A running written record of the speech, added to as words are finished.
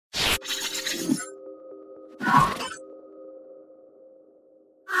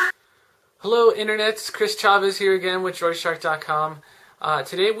Hello Internets, Chris Chavez here again with DroidShark.com.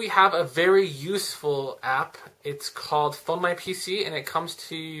 Today we have a very useful app. It's called PhoneMyPC and it comes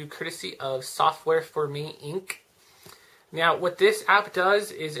to you courtesy of SoftwareForMe Inc. Now what this app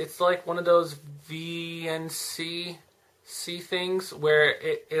does is it's like one of those VNC things where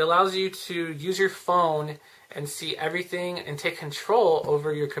it allows you to use your phone and see everything and take control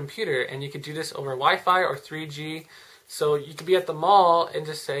over your computer, and you could do this over Wi-Fi or 3G. So you could be at the mall and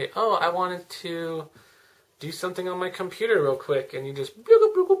just say, oh, I wanted to do something on my computer real quick, and you just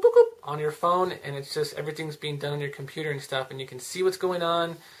on your phone, and it's just everything's being done on your computer and stuff, and you can see what's going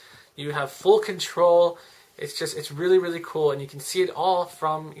on. You have full control. It's really, really cool, and you can see it all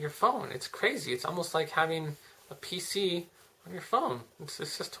from your phone. It's crazy. It's almost like having a PC on your phone. It's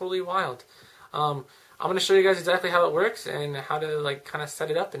just totally wild. I'm going to show you guys exactly how it works and how to like kind of set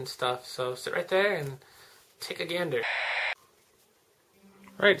it up and stuff. So sit right there and take a gander.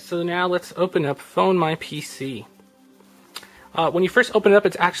 Alright, so now let's open up PhoneMyPC. When you first open it up,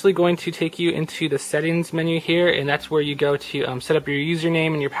 it's actually going to take you into the settings menu here, and that's where you go to set up your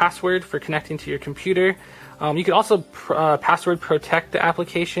username and your password for connecting to your computer. You can also password protect the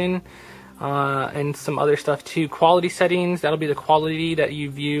application and some other stuff too. Quality settings, that'll be the quality that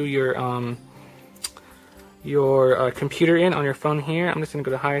you view your computer in on your phone here. I'm just going to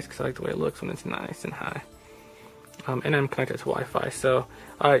go to highest because I like the way it looks when it's nice and high. And I'm connected to Wi-Fi. So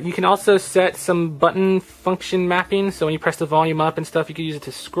you can also set some button function mapping. So when you press the volume up and stuff, you can use it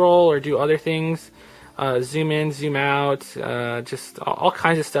to scroll or do other things. Zoom in, zoom out, just all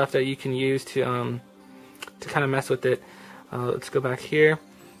kinds of stuff that you can use to kind of mess with it. Let's go back here.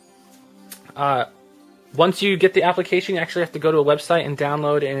 Once you get the application, you actually have to go to a website and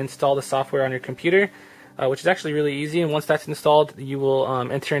download and install the software on your computer, which is actually really easy. And once that's installed, you will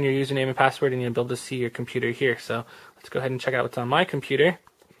enter in your username and password, and you'll be able to see your computer here. So let's go ahead and check out what's on my computer.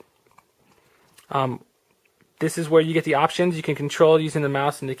 This is where you get the options. You can control using the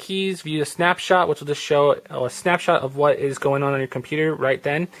mouse and the keys. View a snapshot, which will just show a snapshot of what is going on your computer right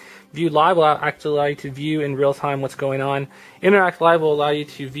then. View live will actually allow you to view in real time what's going on. Interact live will allow you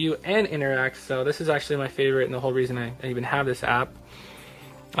to view and interact. So this is actually my favorite and the whole reason I even have this app.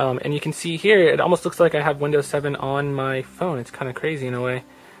 And you can see here, it almost looks like I have Windows 7 on my phone. It's kind of crazy in a way.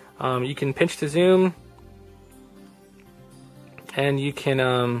 You can pinch to zoom, and you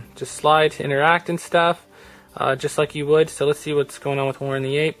can just slide to interact and stuff, just like you would. So let's see what's going on with Warren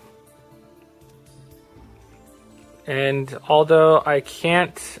the Ape. And although I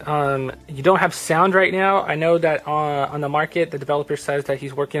can't, you don't have sound right now, I know that on the market, the developer says that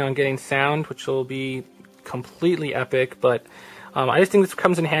he's working on getting sound, which will be completely epic, but I just think this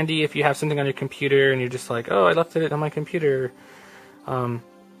comes in handy if you have something on your computer and you're just like, oh, I left it on my computer. I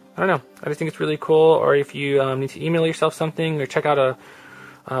don't know. I just think it's really cool. Or if you need to email yourself something, or check out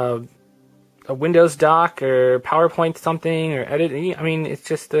a Windows doc or PowerPoint something, or edit. I mean, it's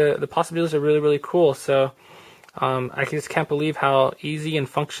just the possibilities are really, really cool. So I just can't believe how easy and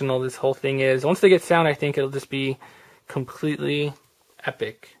functional this whole thing is. Once they get sound, I think it'll just be completely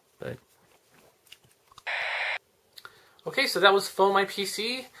epic. But okay, so that was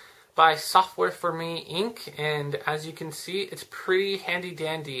PhoneMyPC by SoftwareForMe Inc. And as you can see, it's pretty handy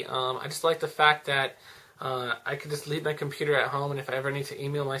dandy. I just like the fact that I could just leave my computer at home, and if I ever need to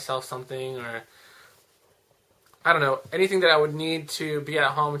email myself something, or I don't know, anything that I would need to be at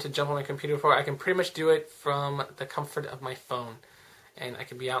home to jump on my computer for, I can pretty much do it from the comfort of my phone. And I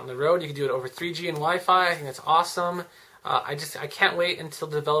can be out on the road. You can do it over 3G and Wi-Fi. I think that's awesome. I can't wait until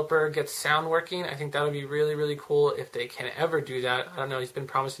the developer gets sound working. I think that would be really, really cool if they can ever do that. I don't know. He's been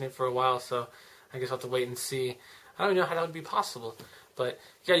promising it for a while, so I guess I'll have to wait and see. I don't even know how that would be possible. But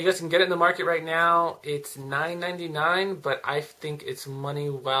yeah, you guys can get it in the market right now. It's $9.99, but I think it's money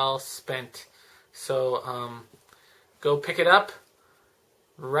well spent. So go pick it up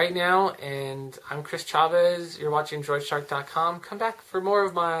right now. And I'm Chris Chavez. You're watching DroidShark.com. Come back for more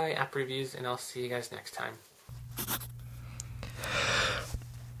of my app reviews, and I'll see you guys next time.